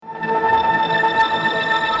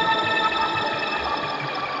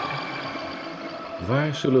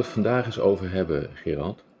Waar zullen we het vandaag eens over hebben,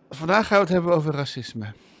 Gerald? Vandaag gaan we het hebben over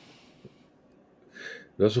racisme.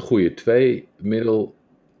 Dat is een goeie. Twee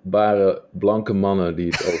middelbare blanke mannen die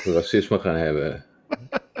het over racisme gaan hebben.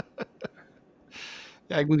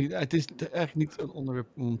 Ja, ik moet niet, het is eigenlijk niet een onderwerp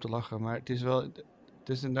om te lachen, maar het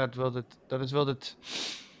is inderdaad wel dat is wel het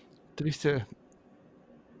trieste.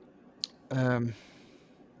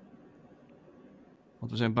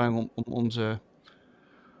 Want we zijn bang om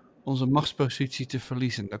onze machtspositie te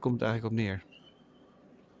verliezen. Daar komt het eigenlijk op neer.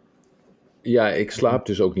 Ja, ik slaap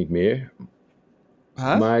dus ook niet meer.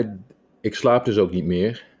 Huh? Maar ik slaap dus ook niet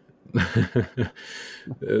meer.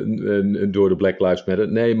 Door de Black Lives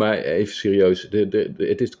Matter. Nee, maar even serieus.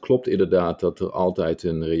 Het klopt inderdaad dat er altijd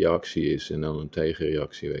een reactie is en dan een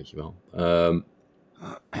tegenreactie, weet je wel.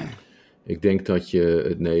 Ik denk dat je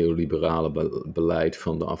het neoliberale beleid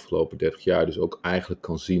van de afgelopen 30 jaar dus ook eigenlijk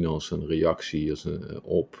kan zien als een reactie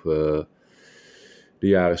op de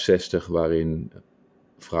jaren 60, waarin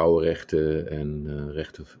vrouwenrechten en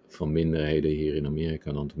rechten van minderheden hier in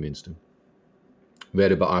Amerika dan tenminste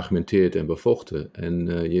werden beargumenteerd en bevochten. En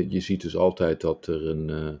je ziet dus altijd dat er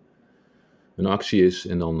een actie is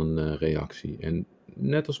en dan een reactie. En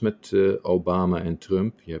net als met Obama en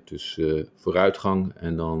Trump, je hebt dus vooruitgang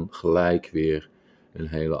en dan gelijk weer een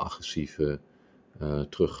hele agressieve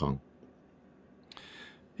teruggang.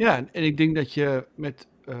 Ja, en ik denk dat je met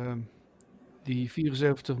die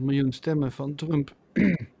 74 miljoen stemmen van Trump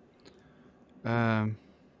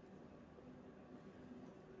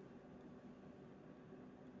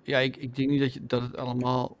ja, ik denk niet dat het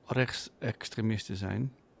allemaal rechtsextremisten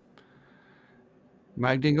zijn.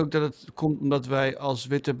 Maar ik denk ook dat het komt omdat wij als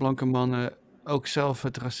witte blanke mannen ook zelf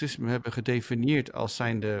het racisme hebben gedefinieerd als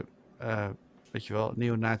zijnde, weet je wel,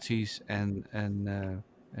 neonazies en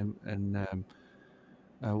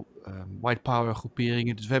white power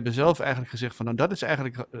groeperingen. Dus we hebben zelf eigenlijk gezegd van, nou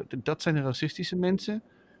dat zijn de racistische mensen.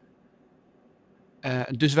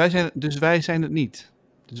 Dus wij zijn het niet.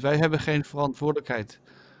 Dus wij hebben geen verantwoordelijkheid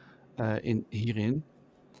hierin.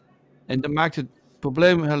 En dat maakt het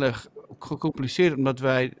probleem heel erg gecompliceerd, omdat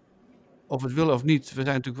wij, of het willen of niet, we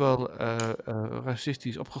zijn natuurlijk wel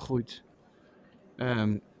racistisch opgegroeid.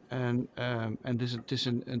 Dus het is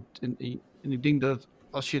en ik denk dat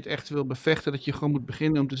als je het echt wil bevechten, dat je gewoon moet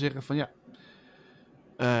beginnen om te zeggen van ja,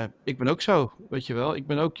 ik ben ook zo, weet je wel.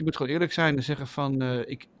 Je moet gewoon eerlijk zijn en zeggen van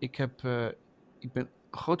ik ben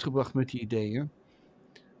grootgebracht met die ideeën.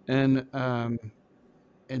 En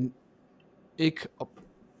ik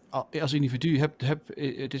als individu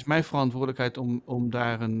het is mijn verantwoordelijkheid om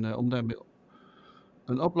daar een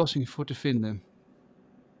oplossing voor te vinden.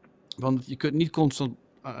 Want je kunt niet constant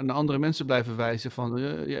naar andere mensen blijven wijzen van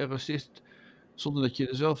je racist, zonder dat je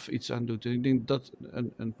er zelf iets aan doet. En ik denk dat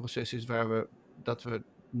een proces is dat we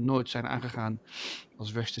nooit zijn aangegaan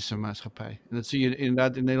als westerse maatschappij. En dat zie je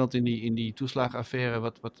inderdaad in Nederland in die toeslagenaffaire,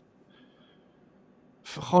 wat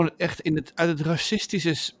gewoon echt uit het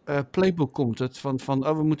racistische playbook komt. Het van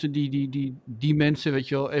we moeten die mensen, weet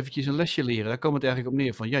je wel, eventjes een lesje leren. Daar komt het eigenlijk op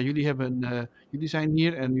neer. Van ja, jullie zijn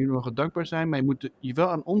hier en jullie mogen dankbaar zijn, maar je moet je wel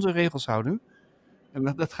aan onze regels houden.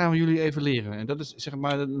 En dat gaan we jullie even leren. En dat is zeg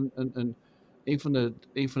maar een van de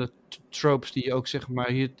tropes die je ook zeg maar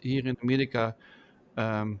hier in Amerika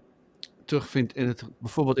terugvindt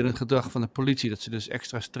bijvoorbeeld in het gedrag van de politie. Dat ze dus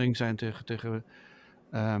extra streng zijn tegen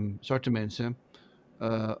zwarte mensen.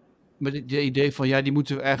 Met het idee van ja, die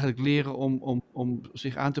moeten we eigenlijk leren om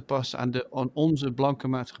zich aan te passen aan onze blanke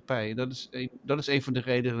maatschappij. Dat is een van de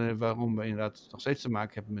redenen waarom we inderdaad nog steeds te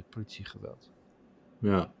maken hebben met politiegeweld.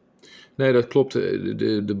 Ja, nee, dat klopt.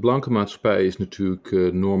 De blanke maatschappij is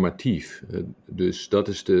natuurlijk normatief. Dus dat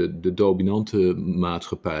is de dominante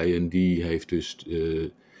maatschappij en die heeft dus,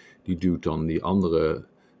 die duwt dan die andere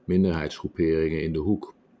minderheidsgroeperingen in de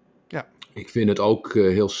hoek. Ja. Ik vind het ook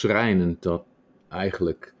heel schrijnend dat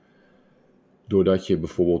eigenlijk, doordat je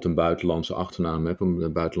bijvoorbeeld een buitenlandse achternaam hebt,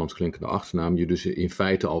 een buitenlands klinkende achternaam, je dus in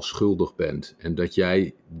feite al schuldig bent. En dat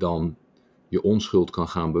jij dan je onschuld kan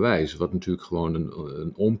gaan bewijzen. Wat natuurlijk gewoon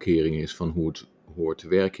een omkering is van hoe het hoort te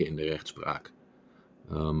werken in de rechtspraak.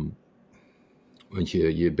 Want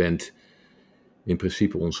je bent in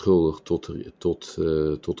principe onschuldig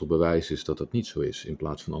tot er bewijs is dat dat niet zo is, in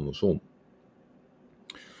plaats van andersom.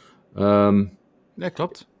 Ja,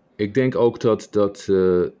 klopt. Ik denk ook dat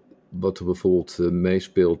wat er bijvoorbeeld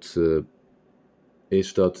meespeelt,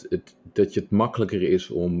 is dat je het makkelijker is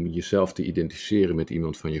om jezelf te identificeren met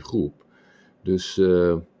iemand van je groep. Dus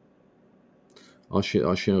als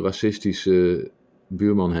je een racistische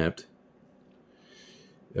buurman hebt,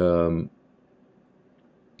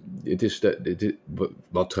 het is,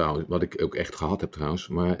 wat ik ook echt gehad heb trouwens,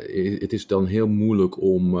 maar het is dan heel moeilijk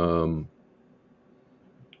om...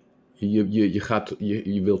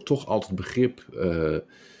 je wilt toch altijd begrip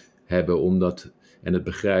hebben, en het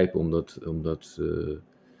begrijpen, omdat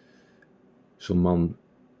zo'n man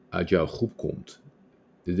uit jouw groep komt.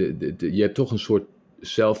 Je hebt toch een soort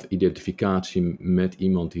zelfidentificatie met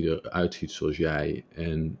iemand die eruit ziet zoals jij.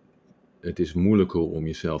 En het is moeilijker om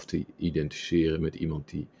jezelf te identificeren met iemand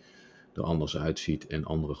die er anders uitziet en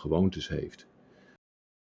andere gewoontes heeft.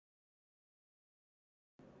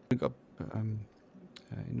 Toen ik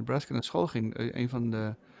in Nebraska naar school ging, een van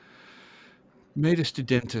de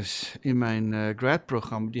medestudenten in mijn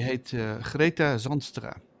grad-programma, die heet Greta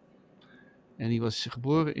Zandstra. En die was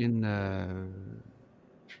geboren in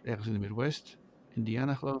ergens in de Midwest,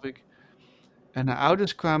 Indiana geloof ik. En haar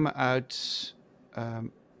ouders kwamen uit,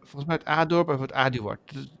 volgens mij uit Adorp of uit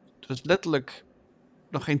Aduard. Dat is letterlijk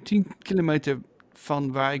nog geen 10 kilometer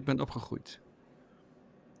van waar ik ben opgegroeid.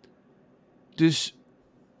 Dus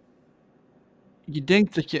je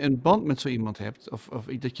denkt dat je een band met zo iemand hebt, of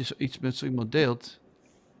dat je iets met zo iemand deelt.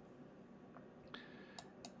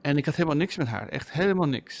 En ik had helemaal niks met haar, echt helemaal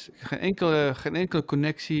niks. Geen enkele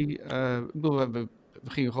connectie. Ik bedoel, we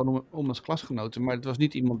gingen gewoon om als klasgenoten, maar het was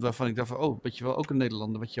niet iemand waarvan ik dacht van, oh, weet je wel, ook een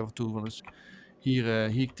Nederlander, wat je af en toe wel eens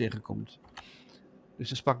hier tegenkomt. Dus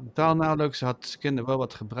ze sprak de taal nauwelijks, ze kende wel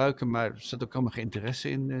wat gebruiken, maar ze had ook helemaal geen interesse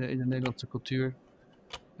in de Nederlandse cultuur.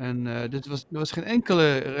 En er was geen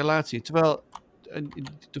enkele relatie. Terwijl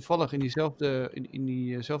toevallig in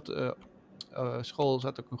diezelfde school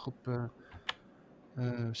zat ook een groep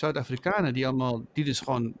Zuid-Afrikanen die dus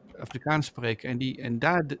gewoon Afrikaans spreken. En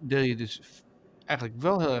daar deel je dus eigenlijk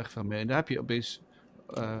wel heel erg veel mee. En daar heb je opeens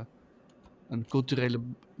een culturele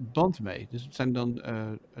band mee. Dus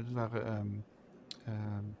het waren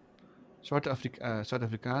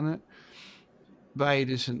Zuid-Afrikanen waar je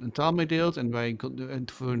dus een taal mee deelt en waar je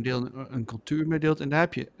voor een deel een cultuur mee deelt. En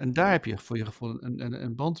daar heb je voor je gevoel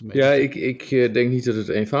een band mee. Ja, ik denk niet dat het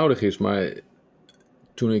eenvoudig is, maar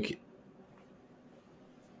toen ik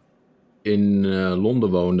in Londen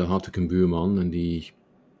woonde, had ik een buurman en die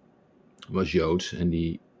was Joods en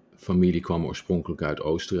die familie kwam oorspronkelijk uit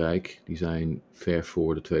Oostenrijk. Die zijn ver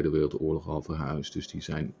voor de Tweede Wereldoorlog al verhuisd, dus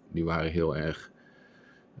die waren heel erg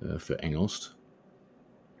verengelst.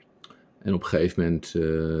 En op een gegeven moment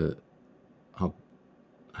had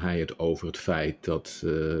hij het over het feit dat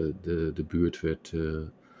de buurt werd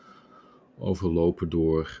overlopen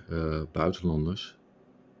door buitenlanders.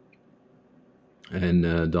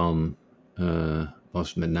 En dan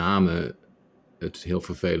was met name het heel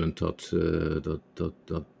vervelend dat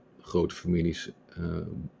grote families,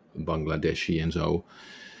 Bangladeshi en zo,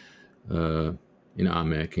 in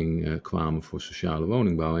aanmerking kwamen voor sociale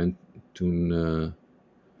woningbouw. En toen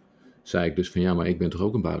zei ik dus van ja, maar ik ben toch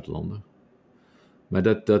ook een buitenlander.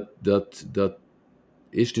 Maar dat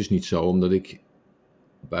is dus niet zo, omdat ik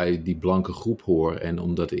bij die blanke groep hoor en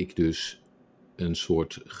omdat ik dus een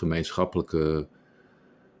soort gemeenschappelijke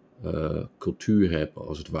cultuur heb,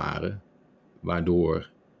 als het ware, waardoor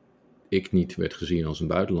ik niet werd gezien als een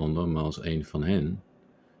buitenlander, maar als een van hen.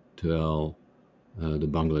 Terwijl de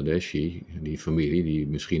Bangladeshi, die familie, die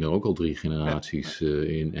misschien ook al 3 generaties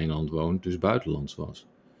in Engeland woont, dus buitenlands was.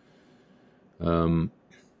 Ja,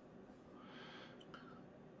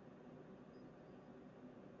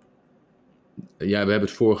 we hebben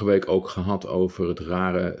het vorige week ook gehad over het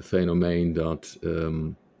rare fenomeen dat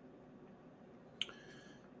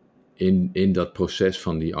in dat proces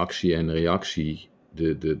van die actie en reactie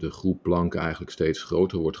de groep blanken eigenlijk steeds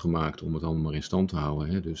groter wordt gemaakt om het allemaal maar in stand te houden.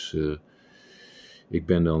 Hè? Dus ik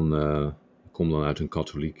kom dan uit een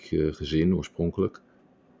katholiek gezin oorspronkelijk.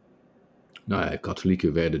 Nou ja,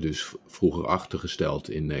 katholieken werden dus vroeger achtergesteld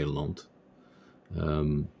in Nederland.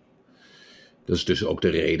 Dat is dus ook de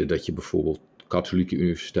reden dat je bijvoorbeeld katholieke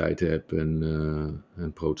universiteiten hebt en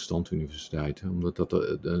protestantse universiteiten. Omdat dat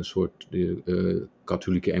een soort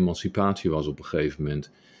katholieke emancipatie was op een gegeven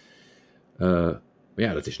moment. Maar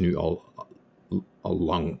ja, dat is nu al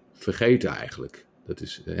lang vergeten eigenlijk. Dat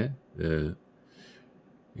is,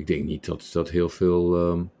 ik denk niet dat heel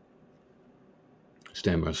veel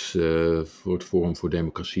stemmers voor het Forum voor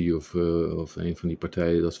Democratie of een van die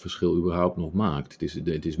partijen dat verschil überhaupt nog maakt.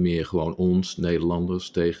 Het is meer gewoon ons,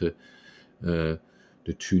 Nederlanders, tegen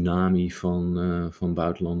de tsunami van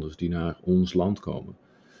buitenlanders die naar ons land komen.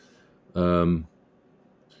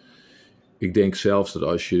 Ik denk zelfs dat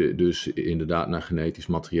als je dus inderdaad naar genetisch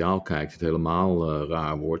materiaal kijkt, het helemaal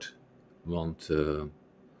raar wordt. Want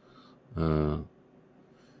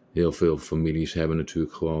heel veel families hebben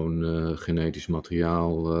natuurlijk gewoon genetisch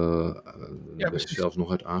materiaal, Ja, precies. zelfs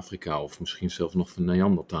nog uit Afrika of misschien zelfs nog van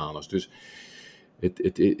Neandertalers. Dus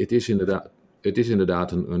het is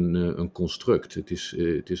inderdaad, een construct. Het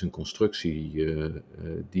is een constructie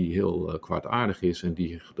die heel kwaadaardig is en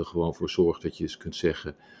die er gewoon voor zorgt dat je eens kunt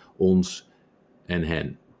zeggen ons en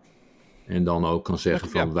hen. En dan ook kan zeggen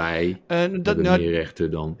van Ja. wij Dat, hebben nou, meer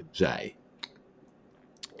rechten dan zij.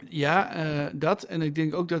 ja, dat. En ik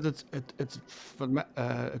denk ook dat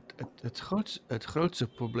het grootste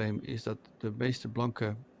probleem is dat de meeste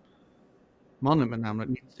blanke mannen met name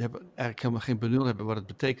eigenlijk helemaal geen benul hebben wat het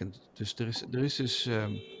betekent. Dus er is dus,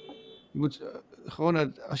 je moet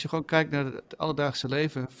gewoon, als je gewoon kijkt naar het alledaagse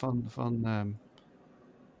leven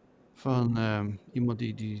van iemand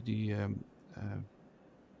die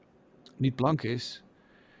niet blank is,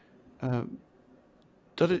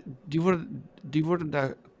 die worden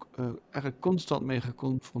daar eigenlijk constant mee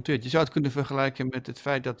geconfronteerd. Je zou het kunnen vergelijken met het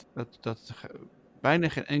feit dat bijna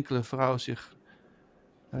geen enkele vrouw zich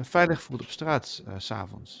veilig voelt op straat 's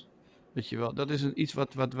avonds. Weet je wel, dat is iets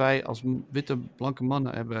wat wij als witte blanke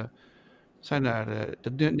mannen hebben.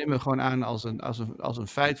 Dat nemen we gewoon aan als een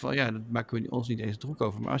feit van ja, daar maken we ons niet eens druk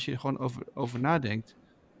over. Maar als je er gewoon over nadenkt,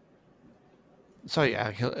 zou je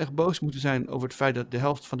eigenlijk heel erg boos moeten zijn over het feit dat de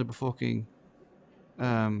helft van de bevolking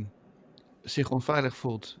zich onveilig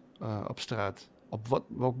voelt op straat.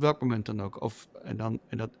 Op welk moment dan ook. En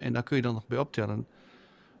dan kun je dan nog bij optellen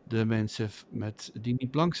de mensen die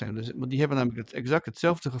niet blank zijn. Want die hebben namelijk exact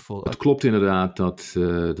hetzelfde gevoel. Het klopt inderdaad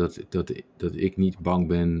dat ik niet bang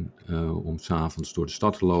ben om 's avonds door de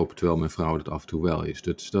stad te lopen, terwijl mijn vrouw dat af en toe wel is.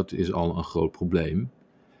 Dat is al een groot probleem.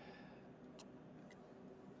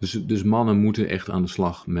 Dus mannen moeten echt aan de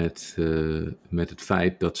slag met het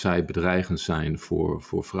feit dat zij bedreigend zijn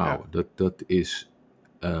voor vrouwen. Ja. Dat is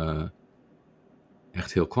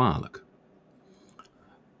echt heel kwalijk.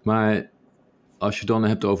 Maar als je dan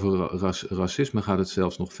hebt over racisme, gaat het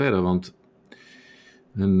zelfs nog verder. Want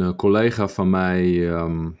een collega van mij,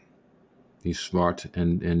 die is zwart,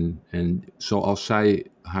 en zoals zij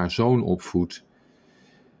haar zoon opvoedt,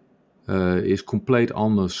 is compleet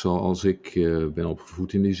anders zoals ik ben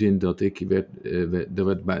opgevoed. In die zin dat er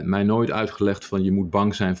werd bij mij nooit uitgelegd van je moet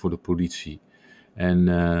bang zijn voor de politie. En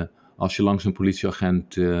als je langs een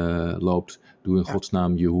politieagent loopt, doe in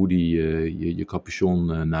godsnaam je hoodie, je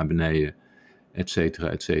capuchon naar beneden, et cetera,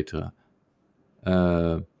 et cetera.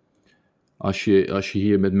 Als je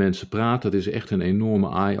hier met mensen praat, dat is echt een enorme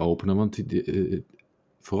eye-opener. Want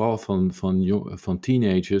vooral van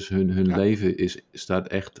teenagers, hun leven is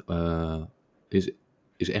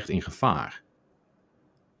echt in gevaar.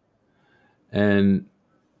 En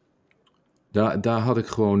daar had ik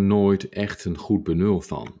gewoon nooit echt een goed benul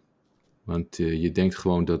van. Want je denkt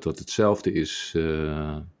gewoon dat hetzelfde is.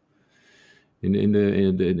 In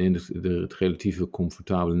het relatieve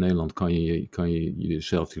comfortabele Nederland kan je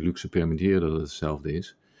jezelf die luxe permitteren dat het hetzelfde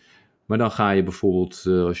is. Maar dan ga je bijvoorbeeld,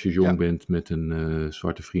 als je jong bent, met een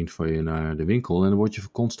zwarte vriend van je naar de winkel en dan word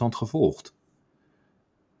je constant gevolgd.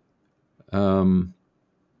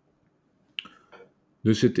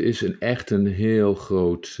 Dus het is echt een heel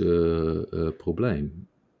groot probleem.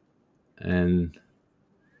 En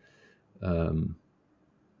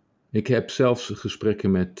ik heb zelfs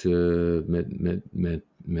gesprekken met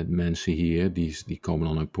mensen hier, die komen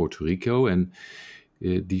dan uit Puerto Rico en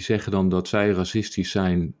die zeggen dan dat zij racistisch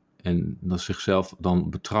zijn en dat zichzelf dan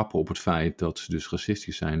betrappen op het feit dat ze dus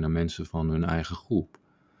racistisch zijn naar mensen van hun eigen groep.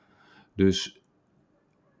 Dus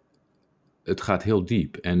het gaat heel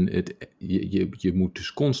diep en je moet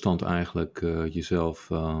dus constant eigenlijk jezelf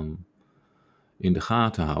in de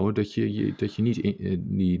gaten houden dat je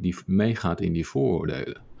niet meegaat in die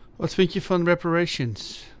vooroordelen. Wat vind je van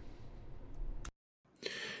reparations?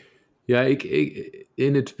 Ja,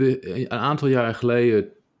 een aantal jaren geleden,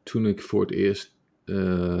 toen ik voor het eerst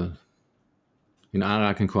in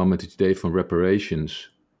aanraking kwam met het idee van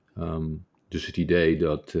reparations, dus het idee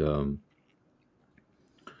dat de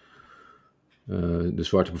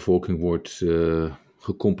zwarte bevolking wordt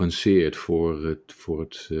gecompenseerd voor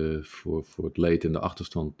het leed en de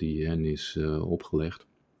achterstand die hen is opgelegd,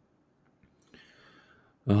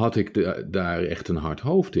 dan had ik daar echt een hard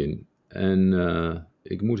hoofd in. En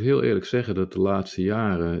ik moet heel eerlijk zeggen dat de laatste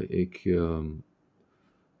jaren ik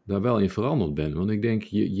daar wel in veranderd ben. Want ik denk,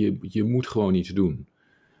 je moet gewoon iets doen.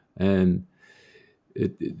 En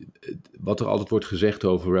wat er altijd wordt gezegd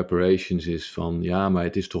over reparations is van, ja, maar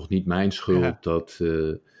het is toch niet mijn schuld dat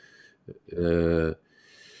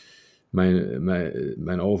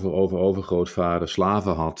mijn overgrootvader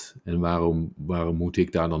slaven had. En waarom moet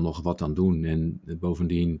ik daar dan nog wat aan doen? En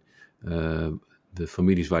bovendien, de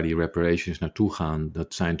families waar die reparations naartoe gaan,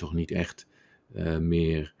 dat zijn toch niet echt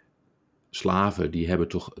meer slaven.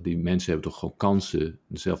 Die mensen hebben toch gewoon kansen,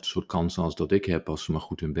 dezelfde soort kansen als dat ik heb als ze maar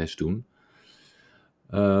goed hun best doen.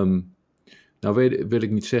 Nou wil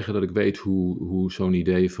ik niet zeggen dat ik weet hoe zo'n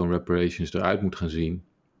idee van reparations eruit moet gaan zien.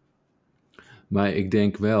 Maar ik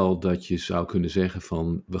denk wel dat je zou kunnen zeggen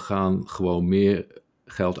van, we gaan gewoon meer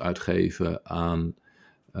geld uitgeven aan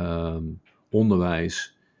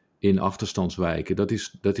onderwijs in achterstandswijken.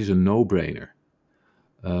 Dat is een no-brainer.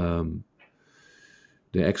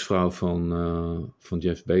 De ex-vrouw van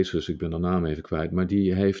Jeff Bezos, ik ben haar naam even kwijt, maar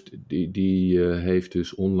die heeft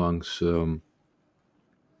dus onlangs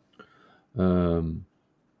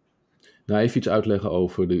even iets uitleggen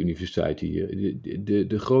over de universiteiten hier.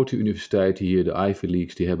 De grote universiteiten hier, de Ivy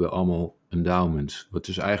Leagues, die hebben allemaal endowments. Wat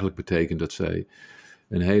dus eigenlijk betekent dat zij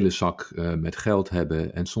een hele zak met geld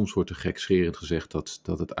hebben. En soms wordt er gekscherend gezegd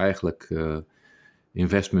dat het eigenlijk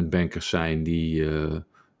investmentbankers zijn die er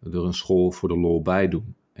een school voor de lol bij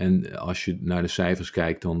doen. En als je naar de cijfers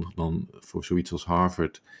kijkt, dan voor zoiets als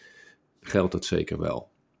Harvard geldt dat zeker wel.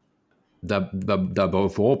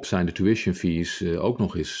 Daarbovenop zijn de tuition fees ook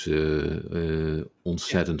nog eens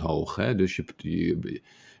ontzettend hoog. Hè? Dus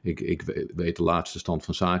ik weet de laatste stand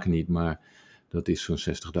van zaken niet, maar dat is zo'n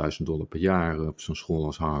 $60.000 per jaar op zo'n school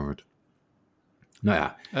als Harvard.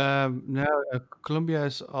 Nou ja. Columbia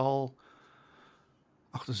is al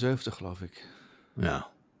 78, geloof ik. Ja,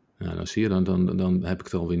 dan zie je, dan heb ik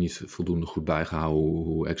het alweer niet voldoende goed bijgehouden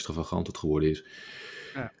hoe extravagant het geworden is.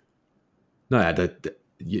 Ja. Nou ja,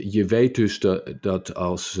 je weet dus dat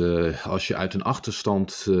als je uit een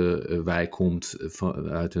achterstandwijk komt,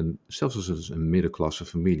 zelfs als een middenklasse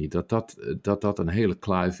familie, dat een hele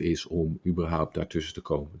kluif is om überhaupt daartussen te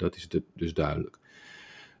komen. Dat is dus duidelijk.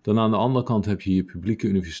 Dan aan de andere kant heb je hier publieke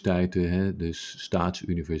universiteiten, hè, dus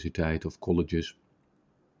staatsuniversiteiten of colleges.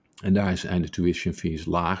 En daar zijn de tuition fees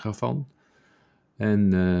lager van. En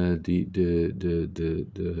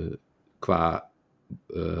qua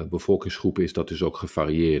bevolkingsgroep is dat dus ook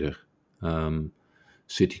gevarieerder.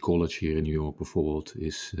 City College hier in New York bijvoorbeeld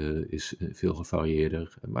is veel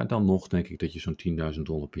gevarieerder. Maar dan nog denk ik dat je zo'n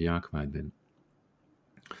 $10.000 per jaar kwijt bent.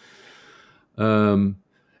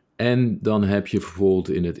 En dan heb je bijvoorbeeld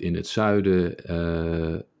in het zuiden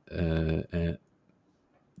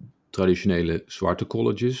traditionele zwarte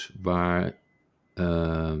colleges, waar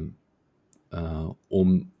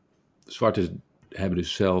zwarten hebben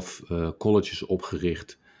dus zelf colleges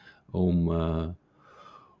opgericht om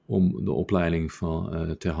de opleiding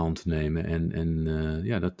ter hand te nemen.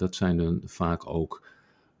 En dat zijn dan vaak ook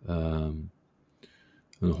een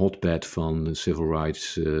hotbed van civil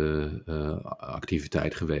rights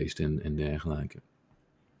activiteit geweest en dergelijke.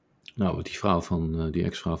 Nou, wat die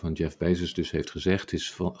ex-vrouw van Jeff Bezos dus heeft gezegd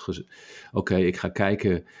is oké, ik ga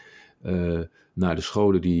kijken naar de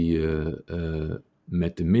scholen die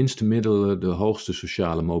met de minste middelen de hoogste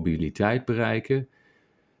sociale mobiliteit bereiken.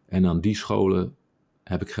 En aan die scholen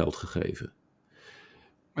heb ik geld gegeven.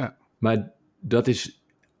 Ja. Maar dat is,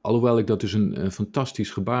 alhoewel ik dat dus een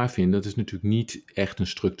fantastisch gebaar vind, dat is natuurlijk niet echt een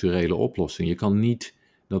structurele oplossing. Je kan niet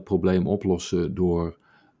dat probleem oplossen door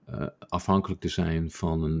afhankelijk te zijn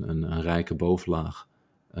van een rijke bovenlaag.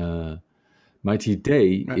 Maar het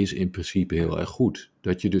idee is in principe heel erg goed.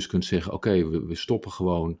 Dat je dus kunt zeggen, oké, we stoppen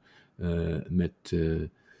gewoon met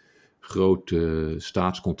grote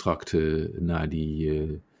staatscontracten naar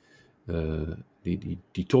die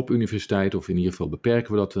topuniversiteit, of in ieder geval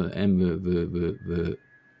beperken we dat en we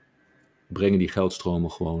brengen die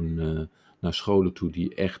geldstromen gewoon naar scholen toe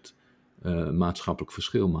die echt maatschappelijk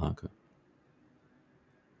verschil maken.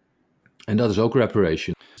 En dat is ook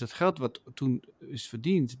reparation. Dus dat geld wat toen is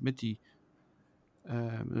verdiend met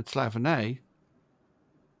met slavernij,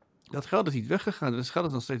 dat geld is niet weggegaan. Dat geld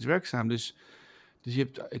is nog steeds werkzaam. Dus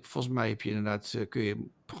volgens mij heb je inderdaad, kun je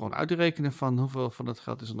gewoon uitrekenen van hoeveel van dat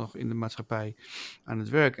geld is er nog in de maatschappij aan het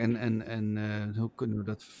werk. En hoe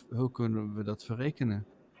kunnen we dat verrekenen?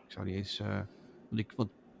 Ik zou niet eens,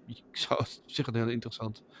 want ik zou het op zich een heel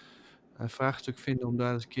interessant vraagstuk vinden om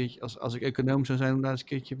daar eens een keertje, als ik econoom zou zijn, om daar eens een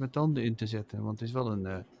keertje mijn tanden in te zetten. Want het is wel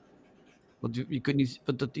een... want je kunt niet...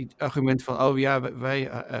 Dat die argument van... Oh ja,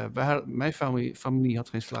 mijn familie had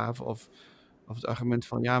geen slaven. Of het argument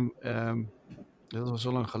van... Ja, dat was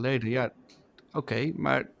zo lang geleden. Ja, oké,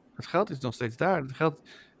 maar het geld is nog steeds daar. Het geld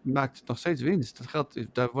maakt nog steeds winst. Het geld,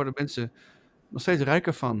 daar worden mensen nog steeds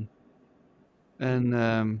rijker van.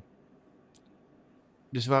 En...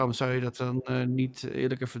 dus waarom zou je dat dan niet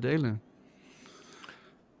eerlijker verdelen?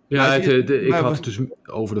 Ja, ik had het dus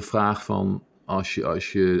over de vraag van... Als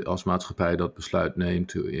je als maatschappij dat besluit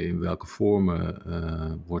neemt, in welke vormen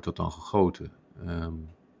wordt dat dan gegoten?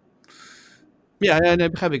 Ja, nee,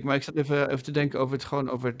 begrijp ik. Maar ik zat even te denken over het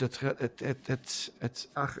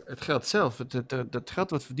geld zelf. Het geld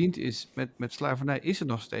wat verdiend is met slavernij is er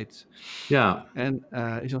nog steeds. Ja, En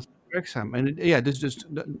is nog steeds werkzaam. En ja, dus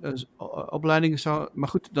opleidingen zou... Maar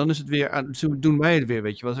goed, dan is het weer... Zo doen wij het weer,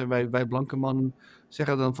 weet je wel. Wij blanke mannen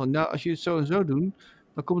zeggen dan van... Nou, als je het zo en zo doet,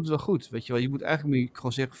 dan komt het wel goed, weet je wel. Je moet eigenlijk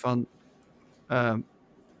gewoon zeggen van...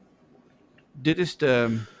 dit is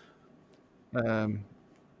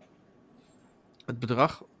het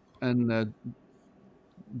bedrag. En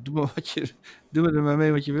doe er maar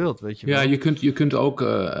mee wat je wilt, weet je ja, wel. je kunt ook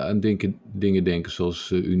aan dingen denken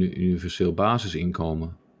zoals universeel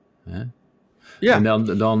basisinkomen. Hè? Ja, En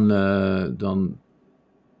dan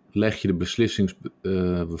leg je de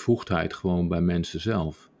beslissingsbevoegdheid gewoon bij mensen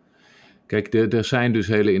zelf. Kijk, er zijn dus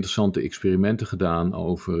hele interessante experimenten gedaan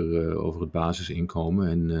over het basisinkomen.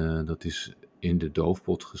 En dat is in de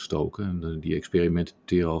doofpot gestoken. En die experimenten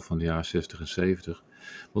dateren al van de jaren 60 en 70.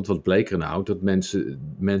 Want wat bleek er nou? Dat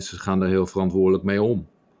mensen gaan daar heel verantwoordelijk mee om.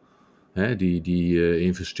 Hè, die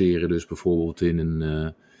investeren dus bijvoorbeeld in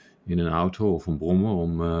een auto of een brommer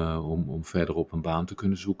om verder op een baan te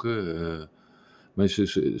kunnen zoeken. Maar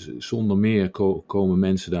zonder meer komen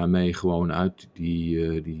mensen daarmee gewoon uit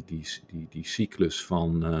die cyclus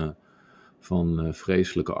van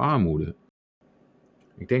vreselijke armoede.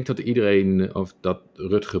 Ik denk dat iedereen, of dat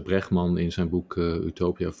Rutger Bregman in zijn boek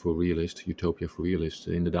Utopia for Realists,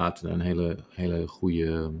 inderdaad een hele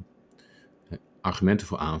goede argumenten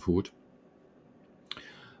voor aanvoert.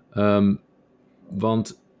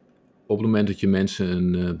 Want op het moment dat je mensen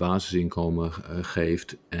een basisinkomen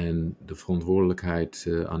geeft en de verantwoordelijkheid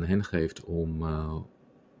aan hen geeft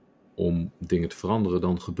om dingen te veranderen,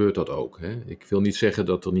 dan gebeurt dat ook. Hè? Ik wil niet zeggen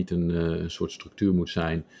dat er niet een soort structuur moet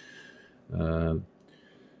zijn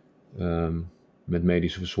met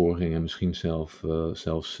medische verzorging en misschien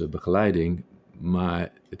zelfs begeleiding.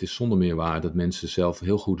 Maar het is zonder meer waar dat mensen zelf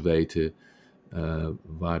heel goed weten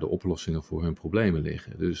waar de oplossingen voor hun problemen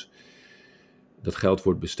liggen. Dus dat geld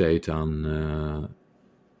wordt besteed aan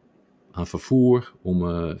vervoer, om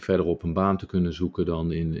verder op een baan te kunnen zoeken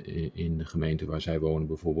dan in de gemeente waar zij wonen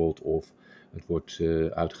bijvoorbeeld. Of het wordt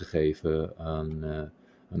uitgegeven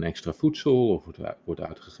aan extra voedsel, of wordt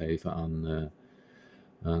uitgegeven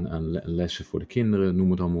aan lessen voor de kinderen,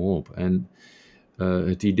 noem het allemaal op. En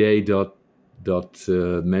het idee dat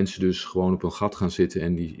mensen dus gewoon op een gat gaan zitten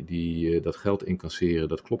en dat geld incasseren,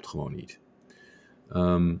 dat klopt gewoon niet.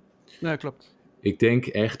 nee, klopt. Ik denk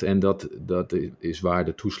echt, en dat is waar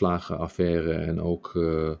de toeslagenaffaire en ook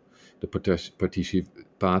de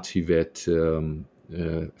participatiewet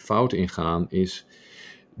fout ingaan, is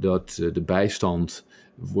dat de bijstand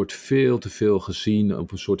wordt veel te veel gezien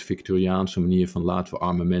op een soort Victoriaanse manier van laten we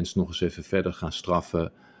arme mensen nog eens even verder gaan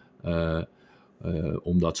straffen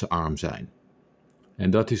omdat ze arm zijn. En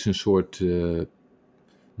dat is een soort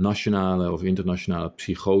nationale of internationale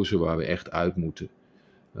psychose waar we echt uit moeten.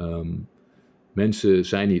 Mensen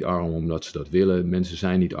zijn niet arm omdat ze dat willen. Mensen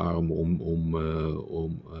zijn niet arm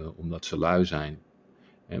omdat ze lui zijn.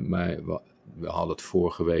 Maar we hadden het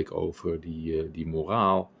vorige week over die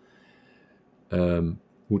moraal.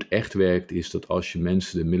 Hoe het echt werkt is dat als je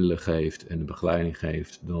mensen de middelen geeft en de begeleiding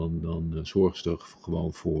geeft, dan zorgen ze er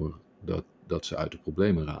gewoon voor dat ze uit de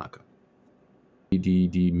problemen raken.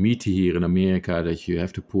 Die mythe hier in Amerika dat you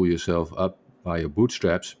have to pull yourself up by your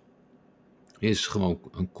bootstraps is gewoon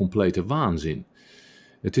een complete waanzin.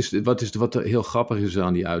 Wat er heel grappig is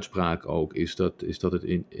aan die uitspraak ook, is dat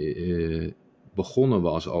het begonnen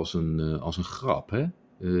was als een grap. Hè?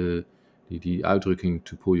 Die uitdrukking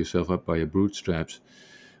to pull yourself up by your bootstraps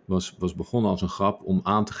was begonnen als een grap om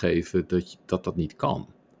aan te geven dat niet kan.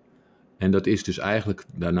 En dat is dus eigenlijk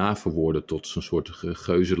daarna verworden tot zo'n soort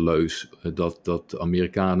geuzenleus dat de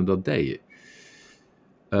Amerikanen dat deden.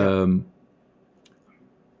 Er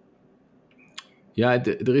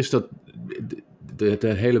is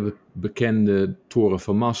de hele bekende toren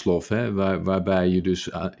van Maslow, hè, waarbij je dus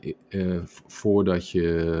voordat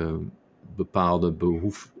je bepaalde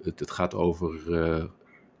behoeften, het gaat over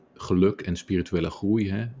geluk en spirituele groei.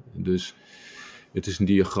 Hè, dus het is een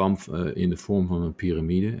diagram in de vorm van een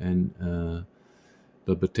piramide en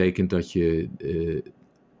dat betekent dat je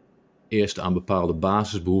eerst aan bepaalde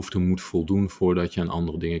basisbehoeften moet voldoen voordat je aan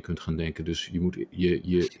andere dingen kunt gaan denken. Dus je moet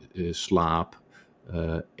je slaap,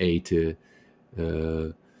 eten,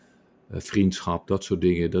 vriendschap, dat soort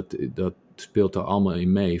dingen, dat speelt daar allemaal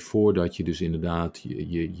in mee voordat je dus inderdaad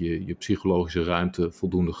je psychologische ruimte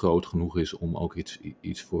voldoende groot genoeg is om ook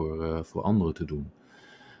iets voor anderen te doen.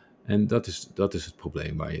 En dat is het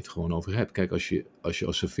probleem waar je het gewoon over hebt. Kijk, als je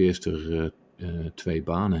als serveerster 2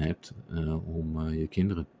 banen hebt om je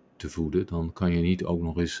kinderen te voeden, dan kan je niet ook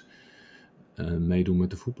nog eens meedoen met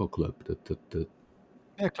de voetbalclub.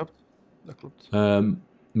 Ja, klopt. Dat klopt.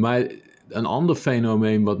 Maar een ander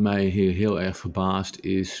fenomeen wat mij hier heel erg verbaast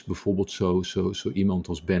is bijvoorbeeld zo iemand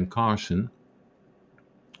als Ben Carson,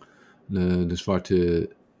 de zwarte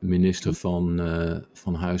minister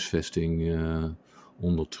van huisvesting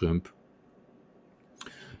onder Trump.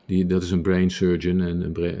 Dat is een brain surgeon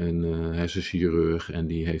en een hersenchirurg. En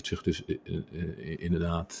die heeft zich dus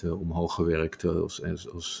inderdaad omhoog gewerkt als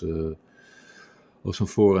een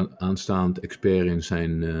vooraanstaand expert in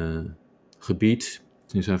zijn gebied,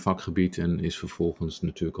 in zijn vakgebied. En is vervolgens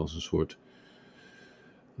natuurlijk als een soort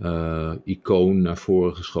icoon naar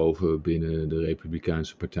voren geschoven binnen de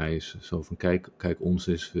Republikeinse partij. Zo van, kijk ons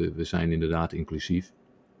eens, we zijn inderdaad inclusief.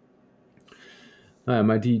 Nou ja,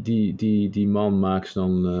 maar die man maakt ze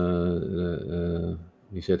dan,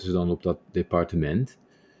 die zetten ze dan op dat departement.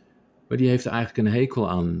 Maar die heeft eigenlijk een hekel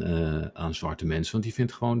aan zwarte mensen, want die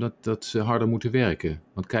vindt gewoon dat ze harder moeten werken.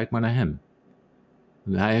 Want kijk maar naar hem.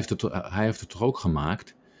 Hij heeft het toch ook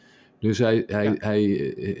gemaakt. Dus hij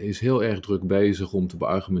is heel erg druk bezig om te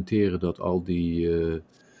beargumenteren dat al die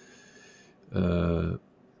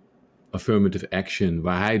affirmative action,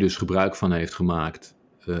 waar hij dus gebruik van heeft gemaakt,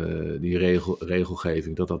 die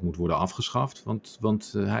regelgeving, dat moet worden afgeschaft.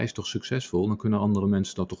 Want hij is toch succesvol, dan kunnen andere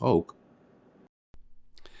mensen dat toch ook?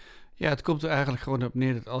 Ja, het komt er eigenlijk gewoon op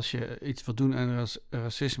neer dat als je iets wil doen aan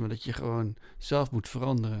racisme, dat je gewoon zelf moet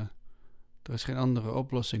veranderen. Er is geen andere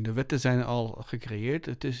oplossing. De wetten zijn al gecreëerd.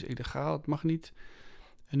 Het is illegaal, het mag niet.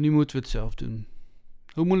 En nu moeten we het zelf doen.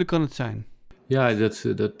 Hoe moeilijk kan het zijn? Ja, je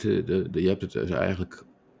hebt het dus eigenlijk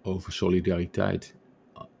over solidariteit.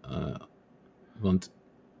 Want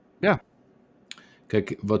Ja.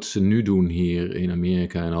 kijk, wat ze nu doen hier in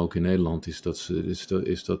Amerika en ook in Nederland, is dat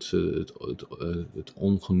ze het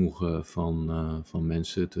ongenoegen van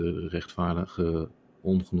mensen, het rechtvaardige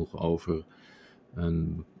ongenoegen over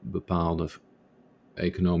een bepaalde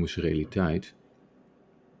economische realiteit,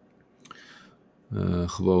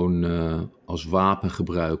 gewoon als wapen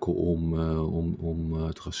gebruiken om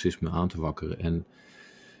het racisme aan te wakkeren. En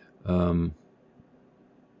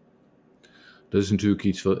dat is natuurlijk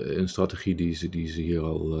een strategie die ze hier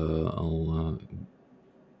al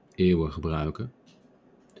eeuwen gebruiken.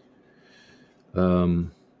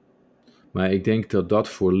 Maar ik denk dat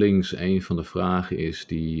voor links een van de vragen is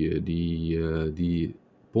die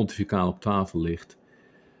pontificaal op tafel ligt.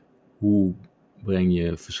 Hoe breng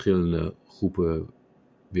je verschillende groepen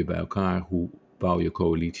weer bij elkaar? Hoe bouw je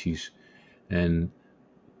coalities? En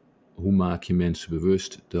hoe maak je mensen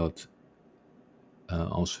bewust dat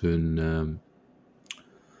als hun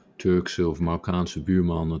Turkse of Marokkaanse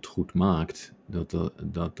buurman het goed maakt,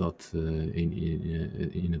 dat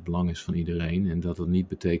in het belang is van iedereen en dat niet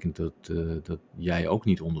betekent dat jij ook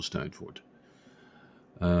niet ondersteund wordt.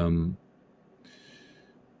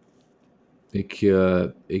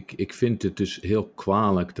 Ik vind het dus heel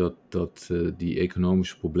kwalijk dat die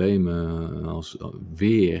economische problemen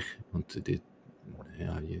want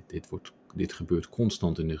dit gebeurt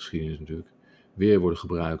constant in de geschiedenis natuurlijk, weer worden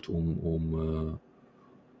gebruikt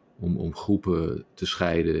om groepen te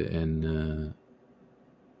scheiden. En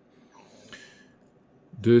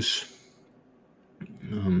dus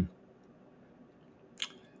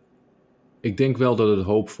ik denk wel dat het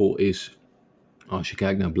hoopvol is als je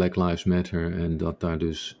kijkt naar Black Lives Matter en dat daar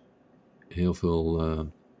dus heel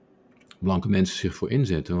veel blanke mensen zich voor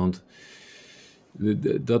inzetten. Want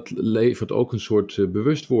dat levert ook een soort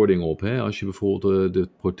bewustwording op. Hè? Als je bijvoorbeeld de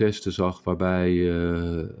protesten zag waarbij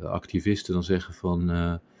activisten dan zeggen van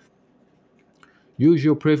use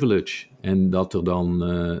your privilege. En dat er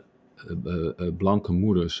dan blanke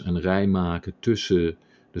moeders een rij maken tussen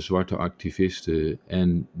de zwarte activisten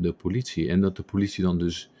en de politie. En dat de politie dan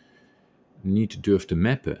dus niet durft te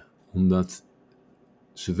mappen. Omdat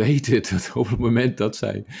ze weten dat op het moment dat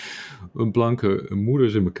zij een blanke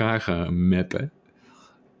moeders in elkaar gaan mappen,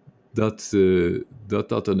 dat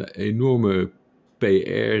een enorme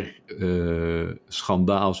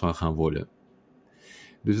PR-schandaal zou gaan worden.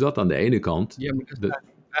 Dus dat aan de ene kant. Ja, maar dat is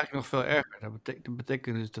eigenlijk nog veel erger. Dat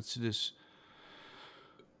betekent dus dat ze dus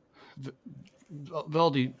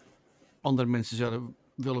wel die andere mensen zouden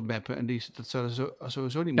willen mappen en dat zouden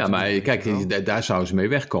sowieso niet moeten doen. Ja, maar kijk, daar zouden ze mee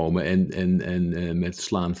wegkomen en met het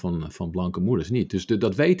slaan van blanke moeders niet. Dus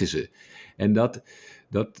dat weten ze. En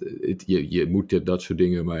je moet dat soort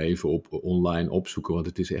dingen maar even online opzoeken, want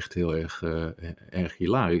het is echt heel erg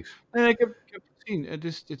hilarisch. Nee, ik heb het gezien. Het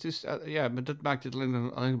is, maar dat maakt het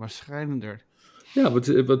alleen maar schrijnender. Ja, wat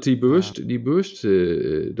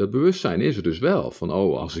dat bewustzijn is er dus wel. Van,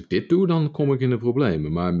 als ik dit doe, dan kom ik in de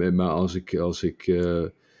problemen. Maar als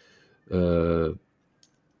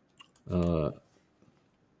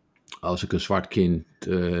ik een zwart kind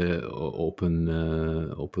op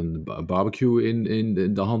een barbecue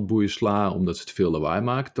in de handboeien sla, omdat ze te veel lawaai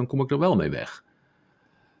maakt, dan kom ik er wel mee weg.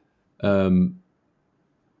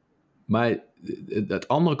 Maar de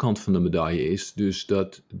andere kant van de medaille is dus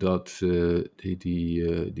dat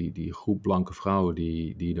die groep blanke vrouwen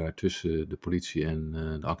die daar tussen de politie en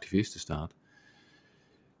de activisten staat,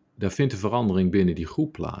 daar vindt een verandering binnen die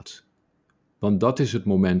groep plaats. Want dat is het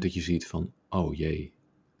moment dat je ziet van, oh jee.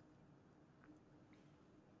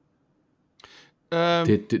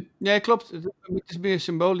 Ja, klopt. Het is meer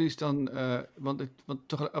symbolisch dan, want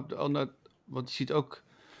je ziet ook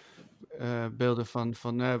beelden van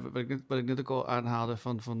wat ik net ook al aanhaalde,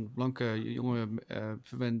 van blanke, jonge,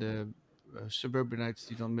 verwende suburbanites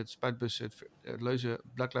die dan met spuitbussen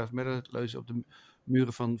Black Lives Matter leuzen op de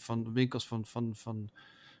muren van de winkels van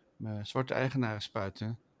zwarte eigenaren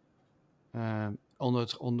spuiten. Onder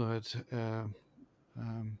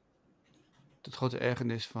het grote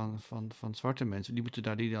ergernis van zwarte mensen.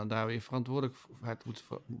 Die dan daar weer verantwoordelijkheid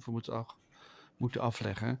voor moeten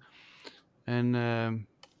afleggen. En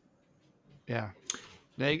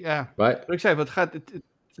wat ik zei,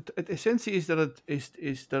 het essentie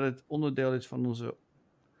is dat het onderdeel is van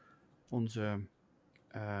onze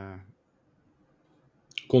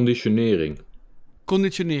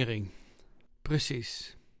conditionering.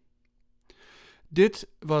 Precies. Dit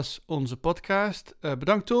was onze podcast.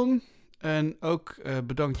 Bedankt Tom. En ook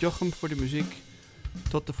bedankt Jochem voor de muziek.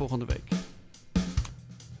 Tot de volgende week.